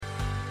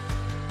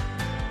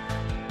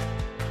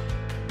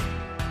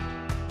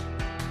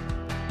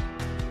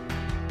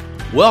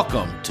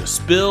Welcome to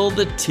Spill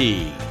the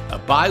Tea, a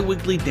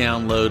bi-weekly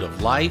download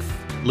of life,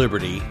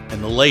 liberty,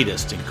 and the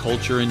latest in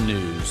culture and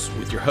news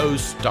with your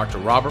hosts, Dr.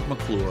 Robert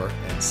McClure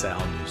and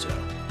Sal Nuzzo.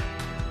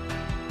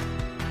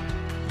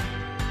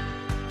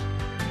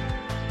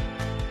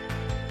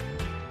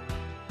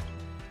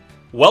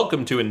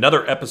 Welcome to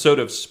another episode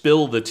of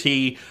Spill the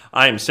Tea.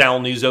 I am Sal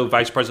Nuzzo,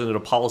 Vice President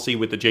of Policy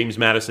with the James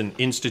Madison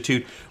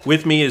Institute.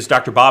 With me is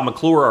Dr. Bob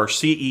McClure, our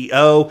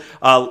CEO.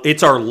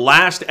 It's our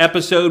last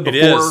episode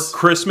before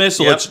Christmas,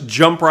 so let's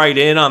jump right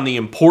in on the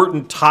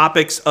important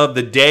topics of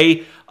the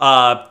day.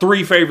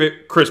 3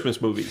 favorite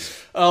Christmas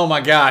movies. Oh my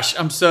gosh,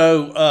 I'm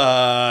so,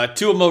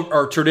 2 of them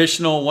are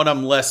traditional, one of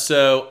them less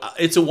so.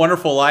 It's a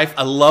Wonderful Life.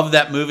 I love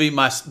that movie.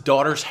 My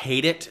daughters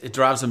hate it. It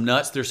drives them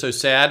nuts. They're so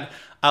sad.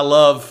 I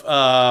love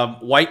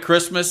White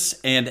Christmas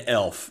and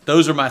Elf.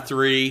 Those are my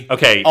 3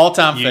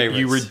 all-time favorites.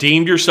 You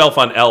redeemed yourself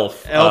on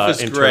Elf.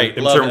 Elf is great.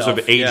 In terms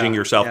of aging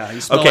yourself. Yeah, you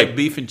smell like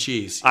beef and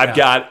cheese. I've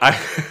got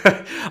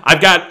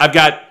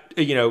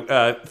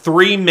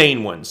 3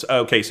 main ones.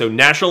 Okay, so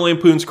National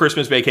Lampoon's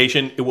Christmas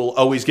Vacation. It will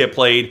always get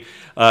played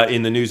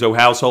in the Nuzzo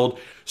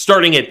household.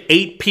 Starting at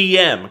 8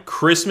 p.m.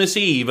 Christmas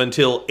Eve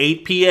until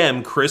 8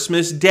 p.m.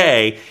 Christmas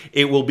Day,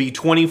 it will be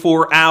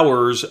 24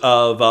 hours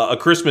of A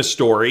Christmas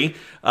Story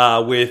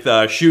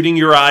with shooting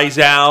your eyes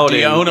out. Do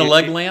you own a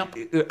leg lamp?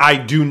 I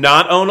do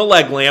not own a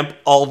leg lamp,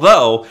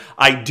 although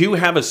I do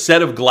have a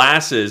set of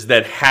glasses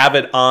that have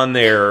it on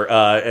there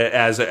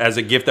as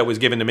a gift that was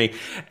given to me.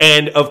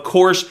 And, of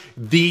course,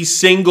 the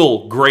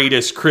single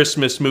greatest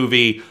Christmas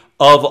movie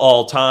of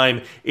all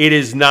time. It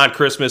is not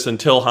Christmas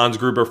until Hans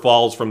Gruber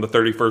falls from the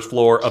 31st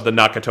floor of the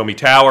Nakatomi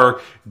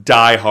Tower.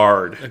 Die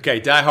Hard.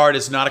 Okay, Die Hard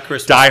is not a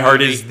Christmas movie. Die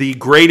Hard is the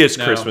greatest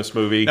Christmas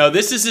movie. No,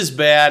 this is as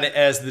bad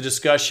as the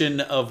discussion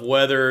of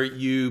whether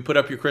you put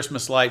up your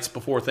Christmas lights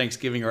before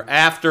Thanksgiving or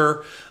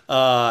after.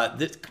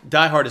 Die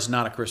Hard is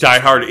not a Christmas movie.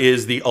 Die Hard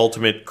is the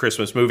ultimate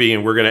Christmas movie,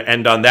 and we're going to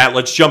end on that.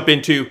 Let's jump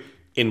into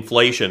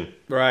inflation.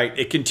 Right.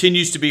 It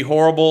continues to be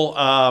horrible.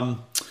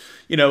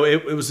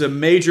 It was a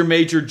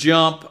major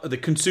jump. The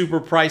consumer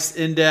price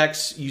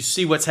index, you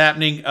see what's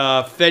happening.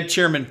 Fed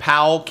Chairman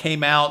Powell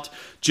came out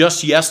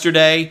just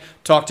yesterday,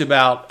 talked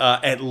about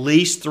at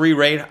least 3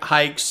 rate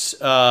hikes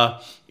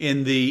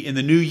in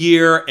the new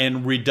year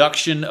and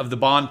reduction of the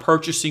bond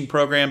purchasing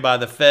program by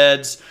the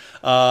feds.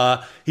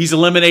 He's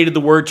eliminated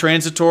the word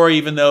transitory,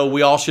 even though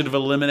we all should have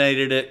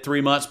eliminated it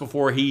 3 months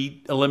before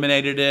he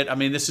eliminated it. I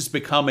mean, this has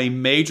become a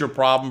major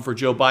problem for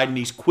Joe Biden.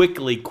 He's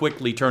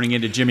quickly turning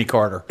into Jimmy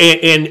Carter.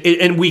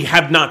 And we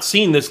have not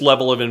seen this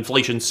level of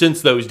inflation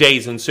since those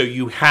days. And so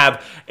you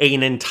have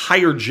an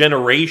entire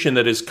generation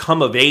that has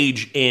come of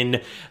age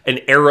in an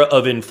era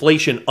of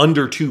inflation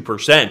under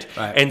 2%.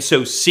 Right. And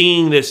so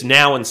seeing this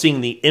now and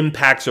seeing the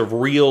impacts of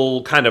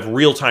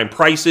real-time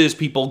prices,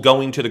 people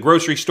going to the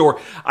grocery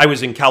store. I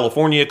was in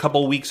California a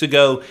couple weeks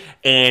ago,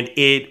 and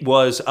it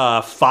was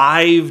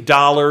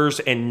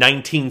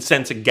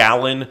 $5.19 a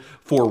gallon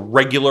for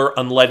regular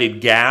unleaded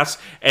gas.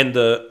 And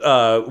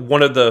the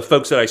one of the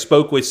folks that I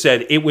spoke with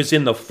said it was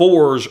in the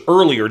 4s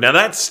earlier. Now,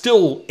 that's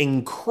still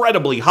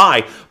incredibly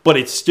high, but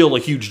it's still a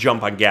huge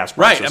jump on gas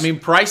prices. Right. I mean,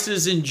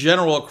 prices in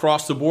general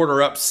across the board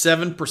are up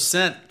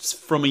 7%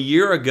 from a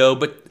year ago.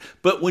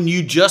 But when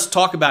you just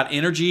talk about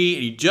energy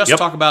and you just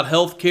talk about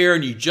healthcare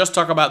and you just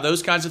talk about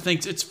those kinds of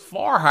things, it's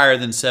far higher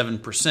than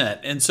 7%.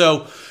 And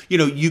so,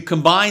 you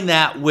combine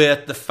that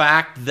with the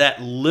fact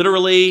that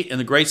literally in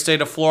the great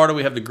state of Florida,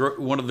 we have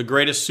one of the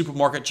greatest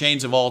supermarket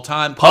chains of all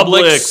time,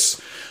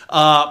 Publix.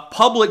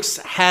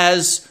 Publix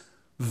has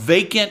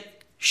vacant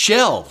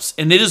shelves,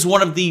 and it is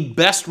one of the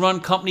best run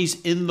companies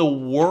in the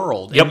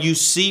world. Yep. And you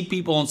see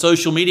people on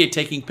social media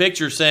taking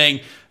pictures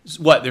saying,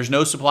 what, there's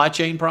no supply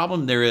chain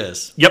problem? There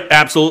is. Yep,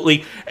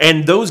 absolutely.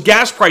 And those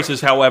gas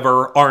prices,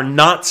 however, are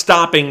not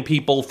stopping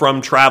people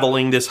from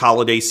traveling this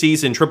holiday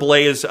season.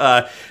 AAA is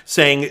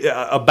saying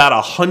about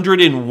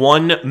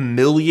 101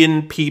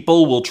 million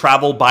people will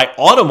travel by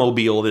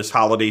automobile this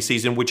holiday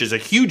season, which is a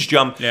huge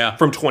jump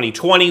from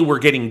 2020. We're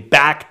getting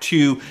back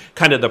to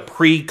kind of the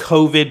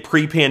pre-COVID,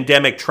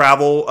 pre-pandemic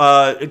travel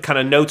kind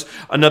of notes.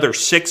 Another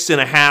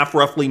 6.5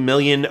 roughly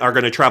million are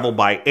going to travel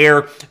by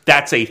air.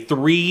 That's a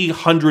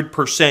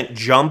 300%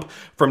 jump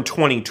from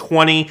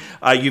 2020.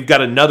 You've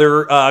got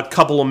another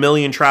couple of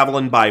million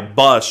traveling by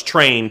bus,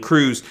 train,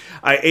 cruise.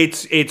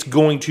 It's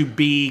going to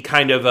be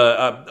kind of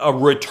a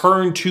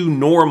return to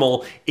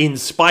normal in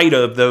spite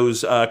of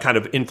those kind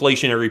of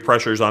inflationary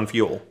pressures on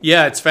fuel.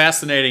 Yeah, it's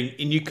fascinating.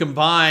 And you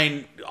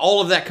combine all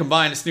of that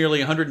combined, it's nearly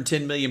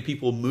 110 million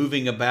people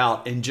moving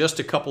about in just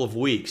a couple of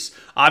weeks.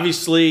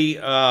 Obviously,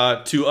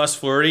 to us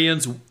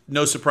Floridians,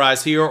 no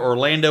surprise here,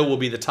 Orlando will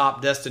be the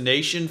top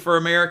destination for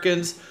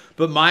Americans.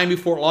 but Miami,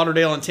 Fort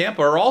Lauderdale, and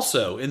Tampa are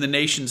also in the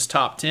nation's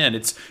top 10.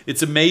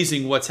 It's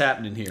amazing what's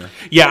happening here.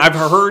 Yeah, I've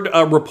heard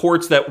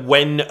reports that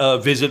when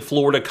Visit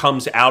Florida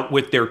comes out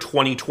with their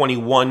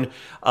 2021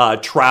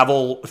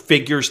 travel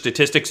figure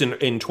statistics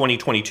in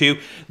 2022,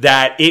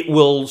 that it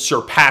will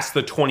surpass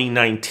the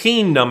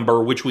 2019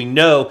 number, which we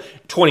know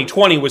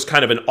 2020 was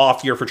kind of an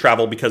off year for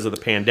travel because of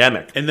the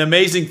pandemic. And the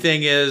amazing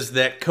thing is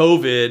that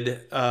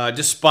COVID,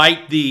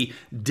 despite the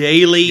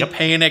daily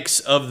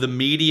panics of the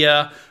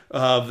media,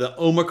 of the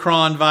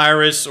Omicron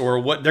virus, or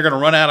what they're going to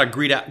run out of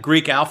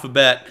Greek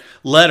alphabet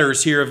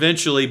letters here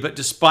eventually, but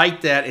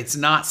despite that, it's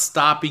not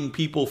stopping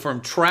people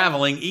from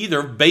traveling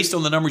either, based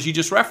on the numbers you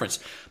just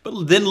referenced.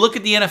 But then look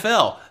at the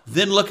NFL.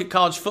 Then look at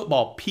college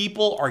football.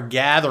 People are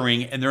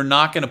gathering, and they're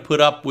not going to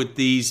put up with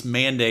these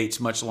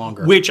mandates much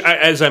longer. Which,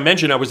 as I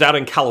mentioned, I was out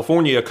in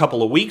California a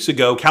couple of weeks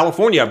ago.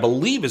 California, I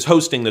believe, is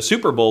hosting the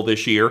Super Bowl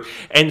this year.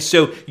 And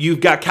so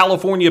you've got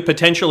California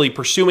potentially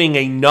pursuing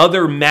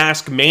another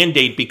mask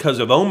mandate because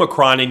of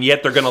Omicron, and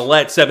yet they're going to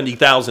let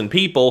 70,000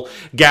 people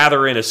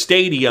gather in a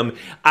stadium.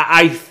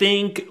 I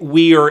think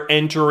we are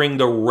entering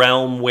the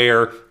realm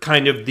where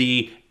kind of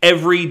the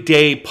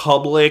everyday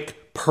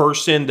public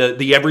person,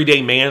 the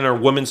everyday man or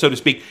woman, so to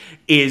speak,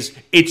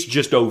 it's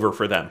just over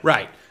for them.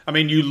 Right. I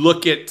mean, you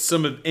look at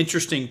some of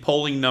interesting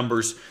polling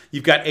numbers.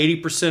 You've got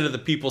 80% of the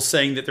people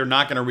saying that they're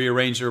not going to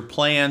rearrange their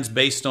plans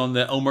based on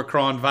the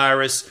Omicron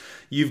virus.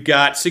 You've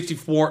got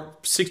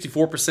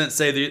 64%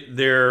 say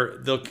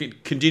they'll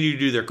continue to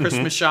do their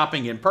Christmas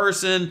shopping in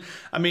person.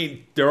 I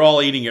mean, they're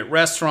all eating at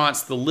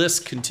restaurants. The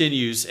list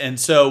continues. And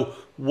so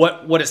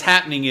what is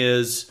happening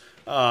is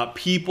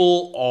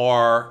people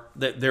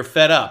they're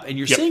fed up. And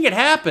you're seeing it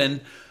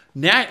happen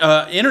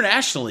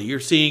internationally. You're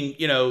seeing,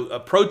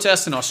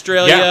 protests in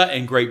Australia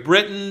and Great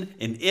Britain,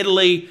 in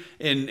Italy,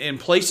 in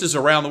places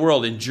around the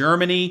world, in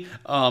Germany.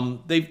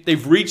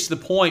 They've reached the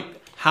point.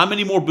 How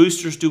many more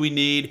boosters do we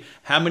need?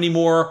 How many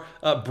more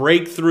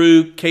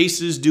breakthrough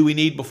cases do we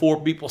need before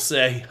people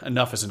say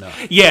enough is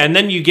enough? Yeah, and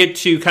then you get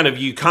to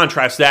you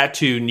contrast that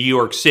to New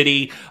York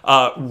City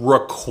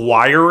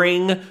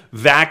requiring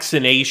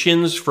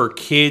vaccinations for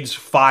kids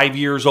 5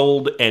 years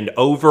old and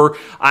over.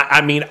 I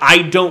mean,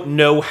 I don't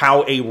know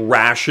how a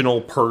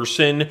rational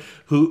person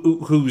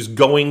who's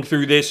going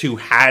through this, who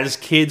has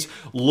kids,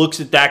 looks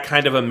at that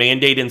kind of a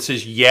mandate and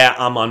says, yeah,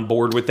 I'm on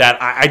board with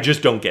that. I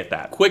just don't get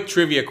that. Quick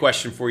trivia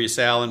question for you,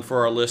 Sal, and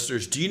for our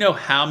listeners. Do you know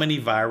how many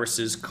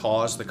viruses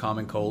cause the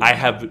common cold? I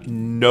have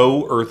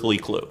no earthly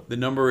clue. The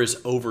number is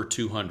over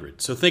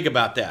 200. So think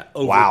about that.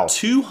 Over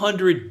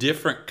 200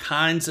 different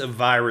kinds of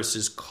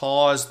viruses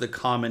cause the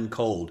common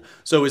cold.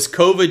 So is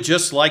COVID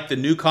just like the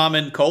new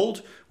common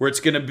cold, where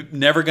it's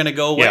never going to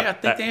go away? Yeah, I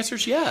think the answer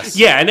is yes.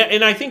 Yeah,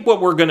 and I think what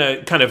we're going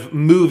to kind of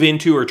move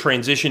into or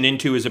transition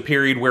into is a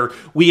period where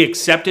we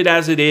accept it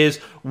as it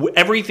is.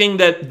 Everything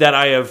that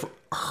I have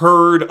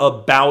heard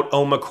about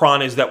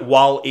Omicron is that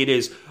while it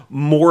is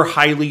more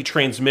highly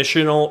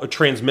transmissible,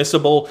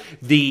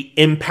 the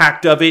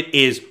impact of it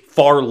is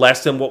far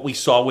less than what we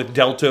saw with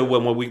Delta,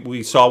 when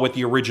we saw with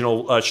the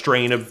original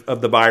strain of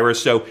the virus.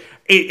 So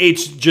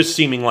it's just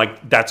seeming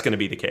like that's going to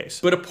be the case.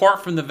 But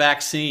apart from the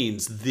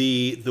vaccines,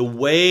 the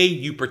way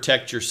you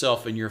protect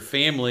yourself and your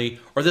family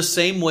are the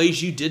same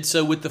ways you did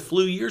so with the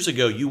flu years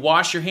ago. You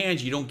wash your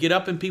hands. You don't get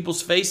up in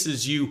people's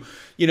faces. You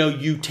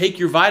take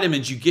your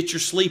vitamins. You get your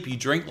sleep. You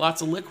drink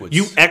lots of liquids.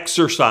 You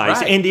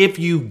exercise. Right. And if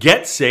you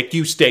get sick,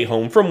 you stay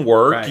home from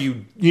work. Right.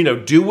 You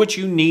do what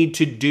you need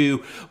to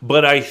do.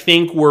 But I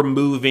think we're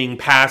moving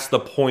past the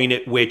point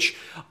at which,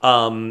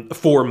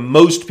 for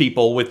most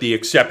people, with the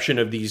exception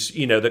of these,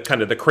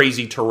 the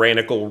crazy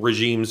tyrannical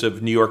regimes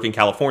of New York and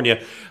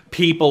California,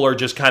 people are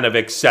just kind of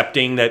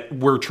accepting that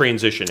we're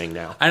transitioning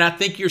now. And I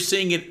think you're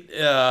seeing it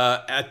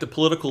at the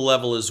political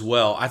level as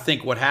well. I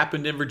think what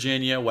happened in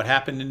Virginia, what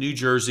happened in New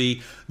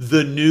Jersey,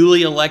 the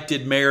newly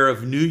elected mayor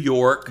of New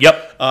York,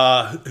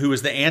 who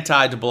is the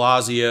anti-de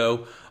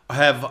Blasio,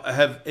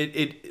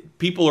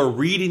 people are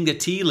reading the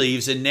tea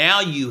leaves, and now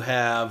you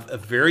have a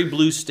very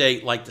blue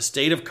state like the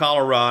state of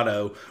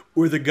Colorado,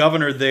 where the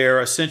governor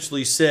there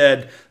essentially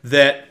said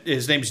that,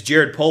 his name's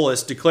Jared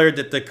Polis, declared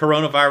that the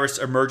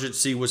coronavirus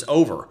emergency was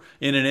over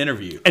in an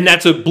interview. And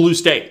that's a blue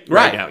state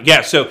right now.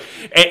 Yeah, so,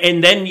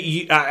 and then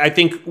I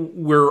think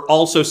we're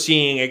also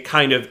seeing it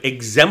kind of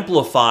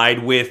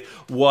exemplified with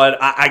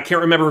what, I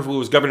can't remember if it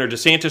was Governor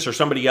DeSantis or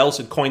somebody else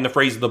had coined the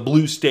phrase the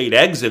blue state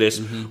exodus,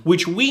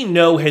 which we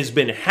know has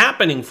been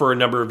happening for a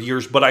number of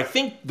years, but I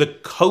think the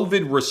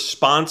COVID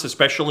response,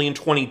 especially in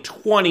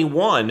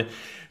 2021,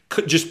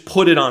 just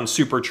put it on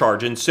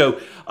supercharge. And so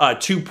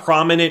two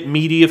prominent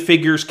media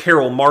figures,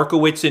 Carol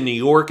Markowitz in New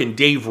York and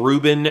Dave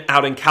Rubin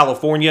out in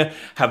California,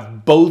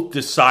 have both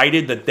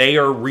decided that they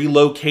are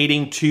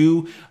relocating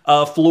to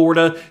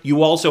Florida.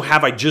 You also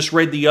have, I just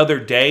read the other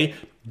day,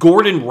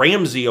 Gordon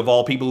Ramsay, of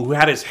all people, who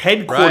had his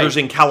headquarters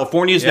in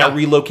California, is now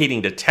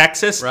relocating to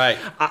Texas. Right.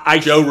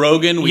 Joe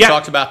Rogan, we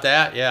talked about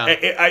that.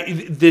 Yeah.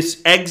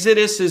 This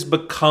exodus has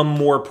become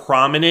more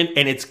prominent,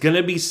 and it's going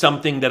to be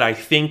something that I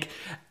think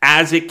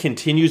as it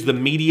continues, the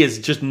media is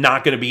just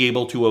not going to be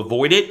able to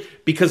avoid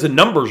it because the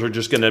numbers are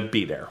just going to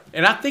be there.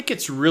 And I think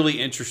it's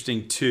really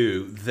interesting,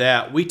 too,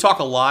 that we talk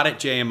a lot at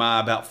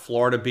JMI about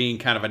Florida being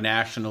kind of a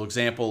national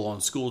example on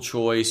school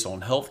choice,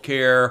 on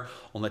healthcare,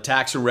 on the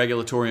tax and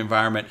regulatory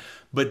environment.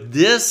 But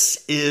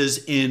this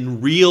is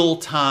in real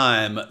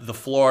time the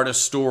Florida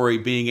story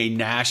being a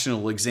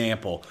national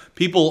example.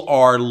 People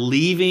are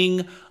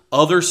leaving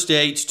other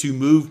states to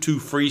move to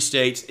free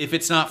states. If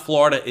it's not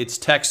Florida, it's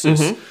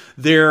Texas.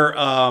 They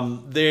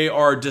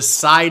are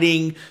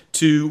deciding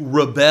to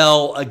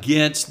rebel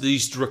against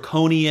these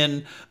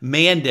draconian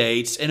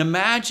mandates. And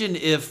imagine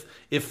if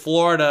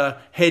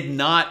Florida had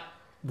not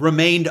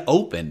remained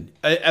open.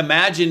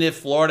 Imagine if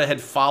Florida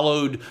had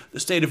followed the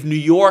state of New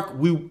York.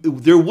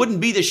 There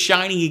wouldn't be the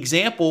shining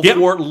example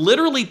for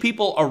literally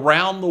people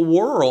around the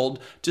world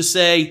to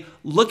say,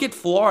 look at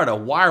Florida.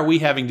 Why are we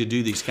having to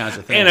do these kinds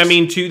of things? And I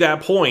mean, to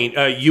that point,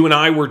 you and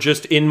I were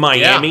just in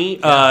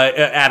Miami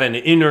at an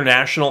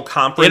international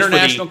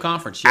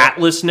conference.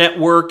 Atlas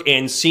Network,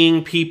 and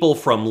seeing people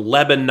from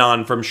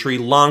Lebanon, from Sri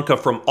Lanka,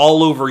 from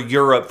all over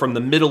Europe, from the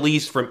Middle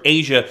East, from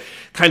Asia,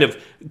 kind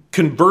of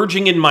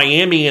converging in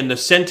Miami. And the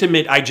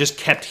sentiment I just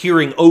kept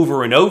hearing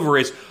over and over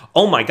is,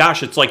 oh my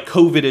gosh, it's like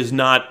COVID is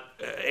not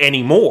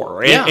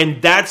anymore.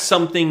 And that's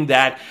something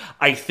that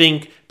I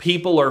think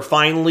people are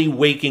finally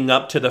waking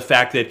up to, the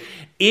fact that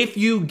if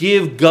you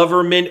give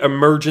government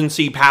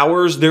emergency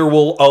powers, there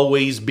will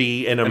always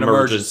be an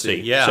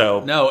emergency.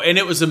 Yeah. And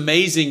it was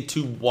amazing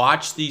to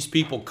watch these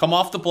people come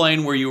off the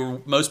plane where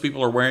most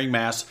people are wearing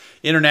masks,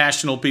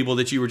 international people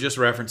that you were just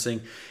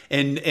referencing,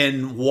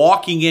 and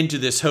walking into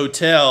this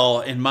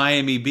hotel in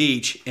Miami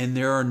Beach, and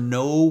there are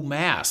no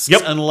masks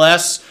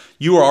unless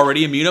you were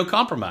already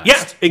immunocompromised.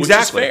 Yeah, exactly. Which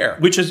is fair.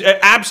 Which is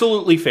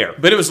absolutely fair.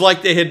 But it was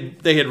like they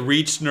had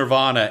reached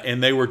nirvana,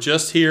 and they were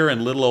just here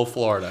in little old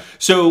Florida.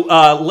 So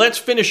let's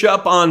finish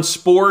up on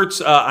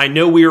sports. I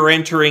know we are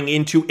entering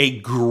into a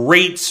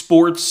great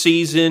sports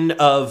season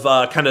of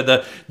kind of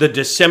the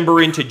December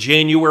into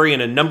January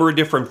in a number of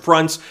different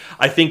fronts.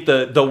 I think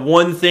the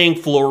one thing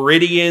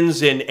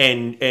Floridians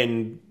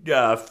and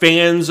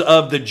fans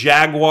of the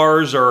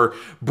Jaguars are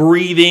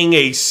breathing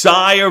a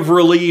sigh of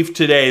relief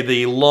today.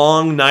 The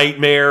long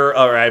nightmare,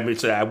 or I would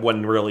say it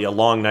wasn't really a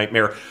long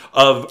nightmare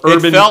of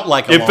Urban.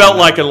 It felt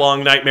like a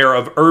long nightmare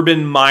of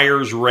Urban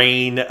Meyer's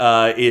reign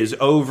is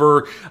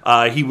over.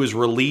 He was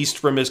released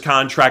from his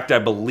contract, I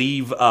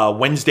believe,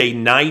 Wednesday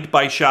night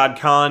by Shad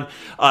Khan.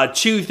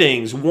 Two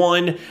things.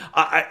 One,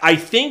 I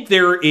think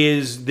there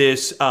is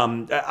this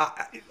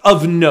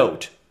of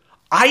note.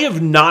 I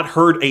have not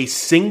heard a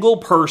single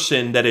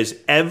person that has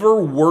ever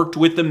worked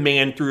with the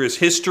man through his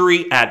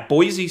history at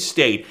Boise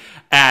State,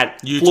 at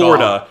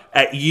Florida,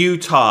 at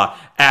Utah,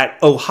 at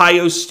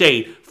Ohio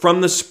State,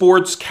 from the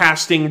sports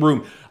casting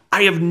room.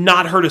 I have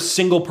not heard a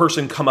single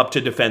person come up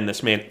to defend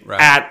this man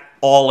at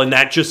all, and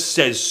that just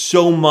says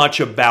so much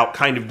about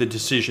kind of the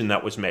decision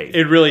that was made.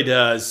 It really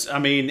does. I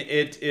mean,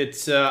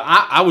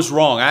 I was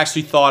wrong. I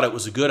actually thought it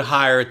was a good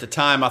hire at the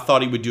time. I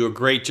thought he would do a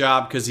great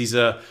job because he's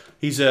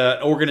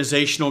an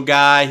organizational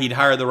guy. He'd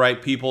hire the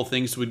right people.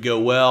 Things would go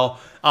well.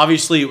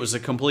 Obviously, it was a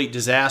complete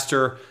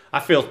disaster. I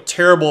feel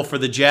terrible for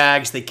the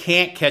Jags. They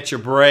can't catch a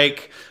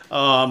break.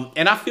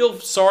 And I feel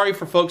sorry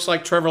for folks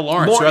like Trevor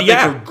Lawrence, who I think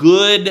are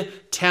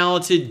good,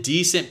 talented,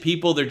 decent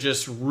people. They're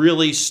just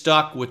really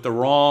stuck with the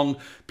wrong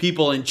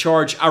people in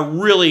charge. I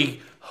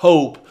really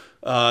hope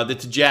that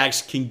the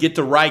Jags can get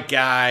the right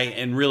guy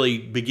and really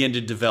begin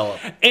to develop.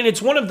 And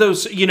it's one of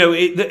those,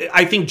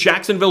 I think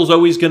Jacksonville is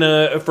always going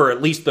to, for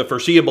at least the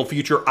foreseeable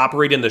future,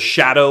 operate in the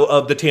shadow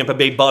of the Tampa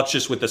Bay Bucs,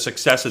 just with the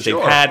success that they've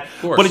had.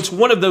 But it's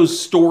one of those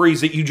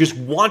stories that you just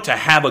want to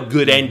have a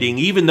good ending,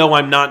 even though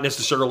I'm not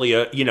necessarily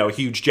a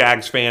huge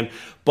Jags fan.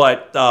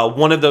 But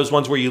one of those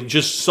ones where you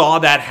just saw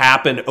that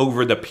happen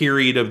over the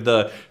period of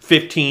the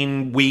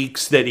 15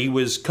 weeks that he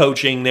was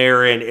coaching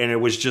there, and it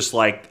was just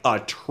like a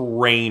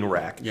train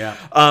wreck. Yeah.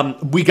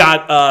 We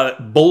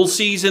got bowl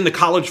season, the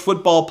college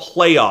football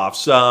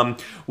playoffs.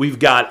 We've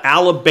got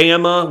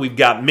Alabama, we've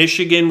got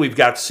Michigan, we've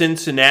got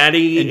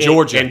Cincinnati, and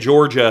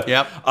Georgia.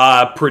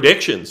 Yep.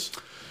 Predictions.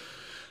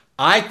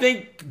 I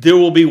think there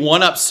will be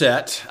one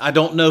upset. I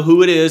don't know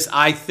who it is.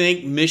 I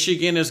think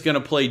Michigan is going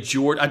to play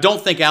Georgia. I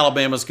don't think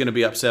Alabama is going to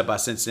be upset by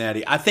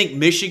Cincinnati. I think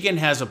Michigan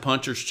has a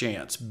puncher's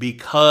chance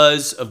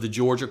because of the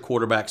Georgia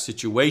quarterback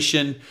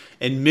situation.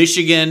 And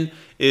Michigan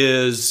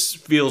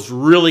feels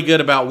really good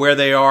about where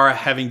they are,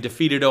 having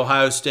defeated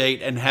Ohio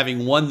State and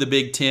having won the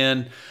Big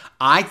Ten.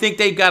 I think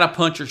they've got a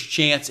puncher's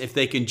chance if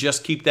they can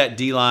just keep that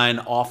D-line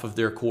off of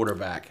their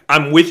quarterback.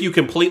 I'm with you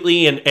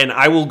completely, and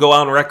I will go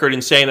on record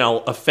and say, and I'll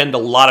offend a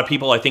lot of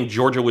people, I think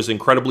Georgia was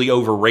incredibly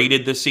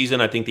overrated this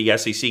season. I think the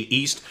SEC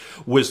East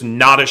was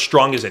not as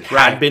strong as it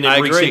had been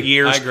in recent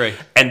years. I agree.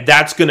 And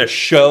that's going to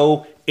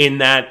show in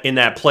that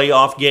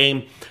playoff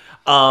game.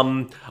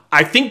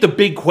 I think the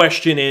big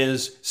question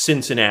is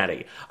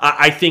Cincinnati.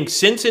 I think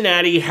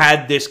Cincinnati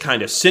had this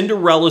kind of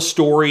Cinderella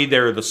story.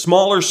 They're the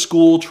smaller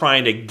school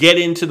trying to get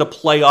into the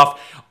playoff.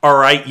 all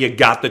right, you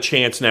got the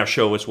chance, now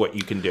show us what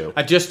you can do.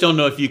 I just don't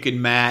know if you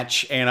can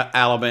match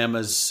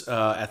Alabama's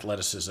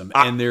athleticism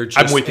and their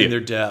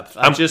depth.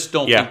 I just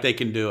don't think they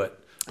can do it.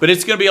 But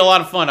it's going to be a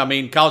lot of fun. I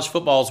mean, college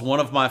football is one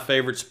of my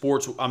favorite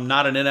sports. I'm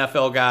not an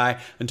NFL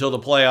guy until the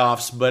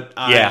playoffs, but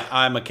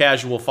I'm a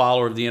casual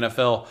follower of the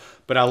NFL.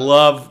 But I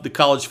love the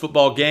college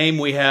football game.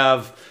 We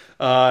have,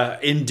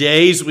 in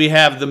days, we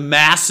have the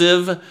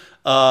massive,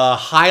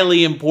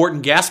 highly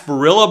important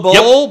Gasparilla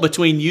Bowl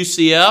between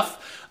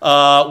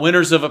UCF,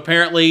 winners of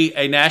apparently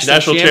a national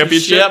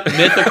championship.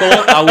 Mythical,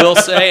 I will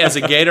say. As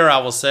a Gator, I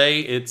will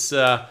say it's,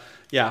 and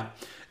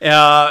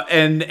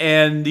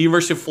the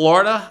University of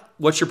Florida.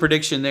 What's your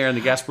prediction there in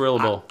the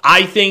Gasparilla Bowl?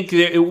 I think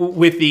that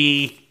with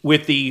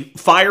the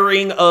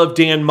firing of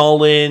Dan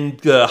Mullen,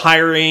 the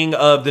hiring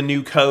of the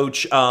new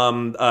coach,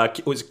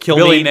 was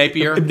Billy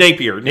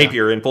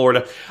Napier in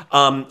Florida.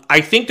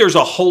 I think there's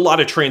a whole lot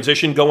of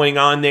transition going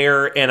on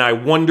there, and I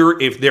wonder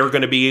if they're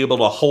going to be able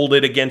to hold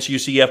it against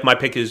UCF. My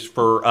pick is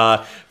for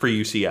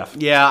UCF.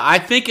 Yeah, I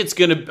think it's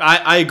going to.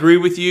 I agree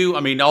with you.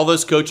 I mean, all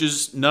those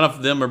coaches, none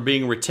of them are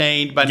being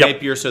retained by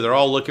Napier, so they're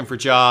all looking for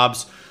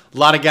jobs. A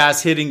lot of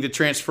guys hitting the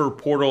transfer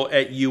portal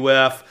at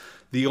UF.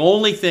 The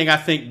only thing I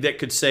think that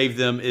could save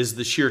them is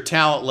the sheer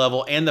talent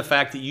level and the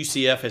fact that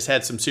UCF has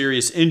had some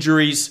serious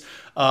injuries.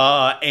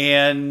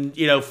 And,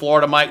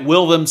 Florida might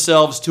will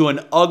themselves to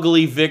an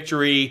ugly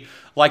victory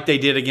like they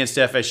did against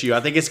FSU. I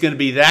think it's going to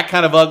be that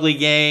kind of ugly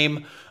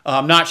game.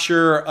 I'm not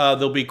sure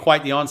there'll be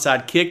quite the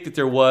onside kick that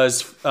there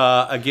was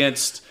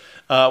against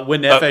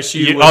when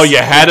FSU was. Oh, you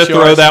had to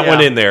throw that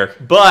one in there.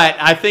 But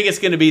I think it's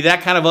going to be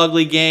that kind of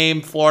ugly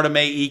game. Florida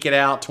may eke it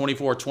out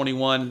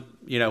 24-21.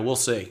 We'll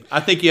see. I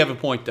think you have a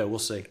point, though. We'll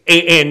see.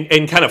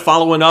 And kind of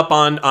following up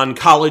on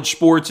college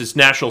sports, it's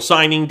National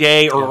Signing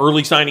Day or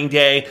Early Signing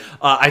Day.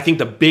 I think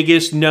the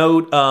biggest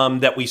note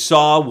that we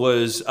saw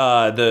was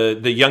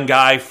the young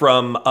guy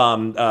from,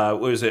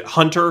 what was it,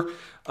 Hunter?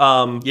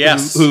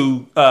 Yes.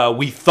 Who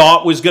we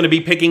thought was going to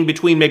be picking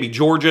between maybe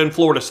Georgia and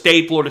Florida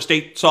State. Florida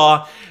State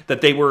saw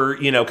that they were,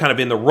 kind of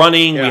in the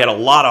running. Yeah. We had a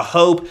lot of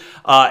hope.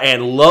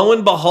 And lo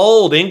and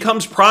behold, in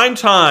comes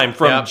primetime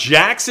from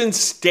Jackson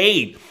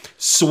State,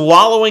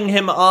 swallowing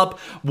him up.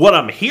 What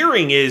I'm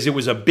hearing is it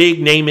was a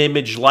big name,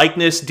 image,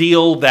 likeness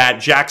deal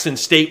that Jackson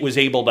State was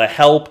able to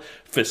help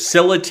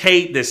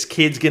facilitate. This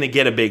kid's going to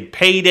get a big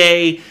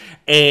payday.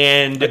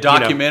 And a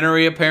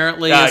documentary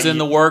apparently is in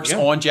the works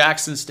on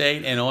Jackson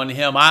State and on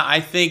him. I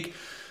think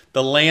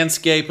the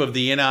landscape of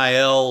the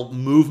NIL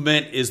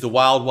movement is the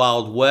wild,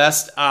 wild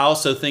west. I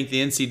also think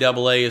the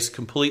NCAA is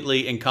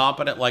completely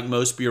incompetent, like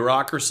most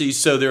bureaucracies.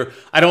 So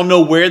I don't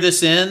know where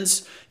this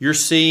ends. You're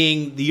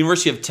seeing the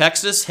University of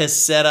Texas has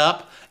set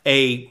up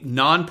a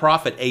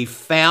nonprofit, a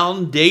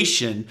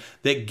foundation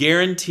that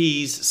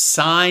guarantees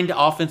signed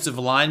offensive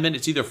linemen.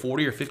 It's either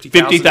 $40,000 or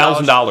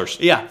 $50,000.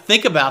 Yeah,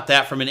 think about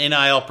that from an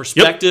NIL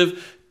perspective. Yep.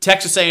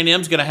 Texas A&M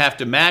is going to have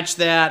to match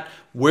that.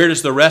 Where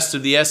does the rest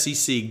of the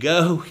SEC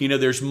go?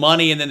 There's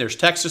money, and then there's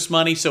Texas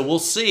money, so we'll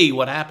see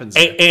what happens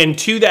there. And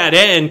to that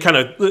end, kind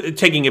of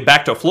taking it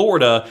back to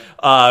Florida,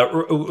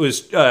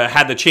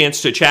 had the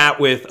chance to chat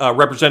with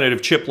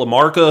Representative Chip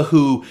LaMarca,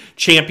 who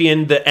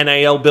championed the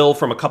NIL bill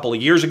from a couple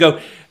of years ago.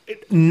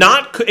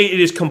 It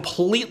is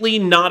completely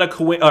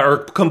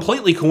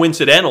completely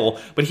coincidental,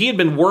 but he had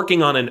been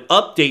working on an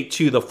update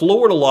to the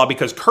Florida law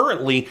because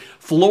currently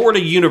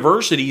Florida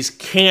universities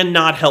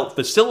cannot help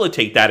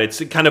facilitate that.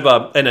 It's kind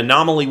of an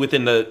anomaly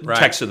within the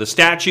text of the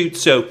statute.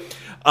 So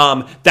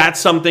that's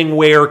something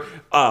where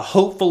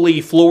hopefully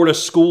Florida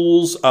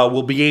schools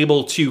will be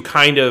able to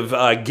kind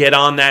of get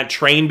on that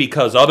train,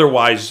 because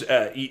otherwise,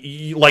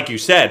 like you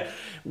said,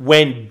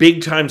 when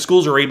big-time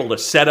schools are able to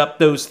set up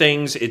those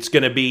things, it's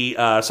going to be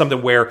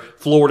something where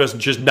Florida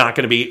schools are not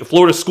going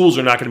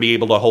to be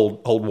able to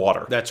hold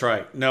water. That's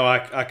right. No,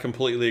 I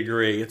completely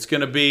agree. It's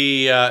going to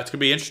be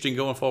interesting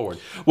going forward.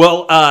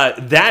 Well,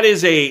 that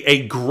is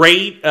a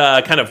great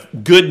kind of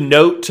good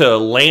note to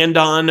land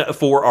on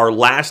for our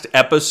last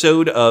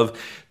episode of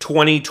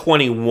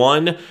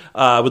 2021.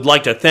 Would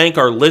like to thank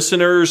our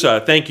listeners.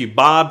 Thank you,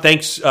 Bob.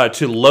 Thanks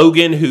to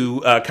Logan,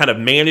 who kind of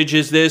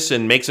manages this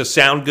and makes us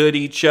sound good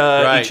each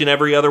and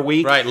every other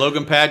week. Right,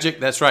 Logan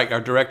Pagic. That's right,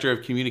 our Director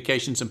of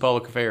Communications and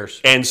Public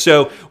Affairs. And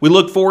so we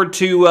look forward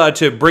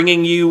to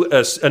bringing you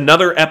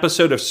another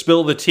episode of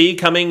Spill the Tea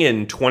coming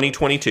in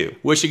 2022.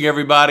 Wishing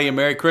everybody a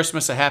Merry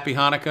Christmas, a Happy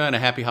Hanukkah, and a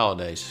Happy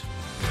Holidays.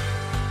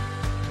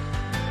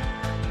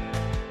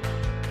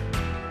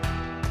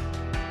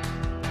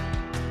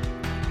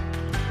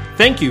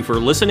 Thank you for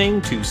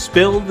listening to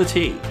Spill the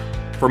Tea.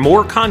 For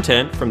more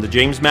content from the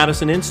James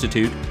Madison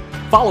Institute,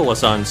 follow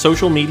us on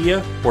social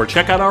media or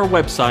check out our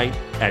website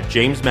at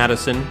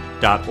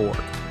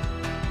jamesmadison.org.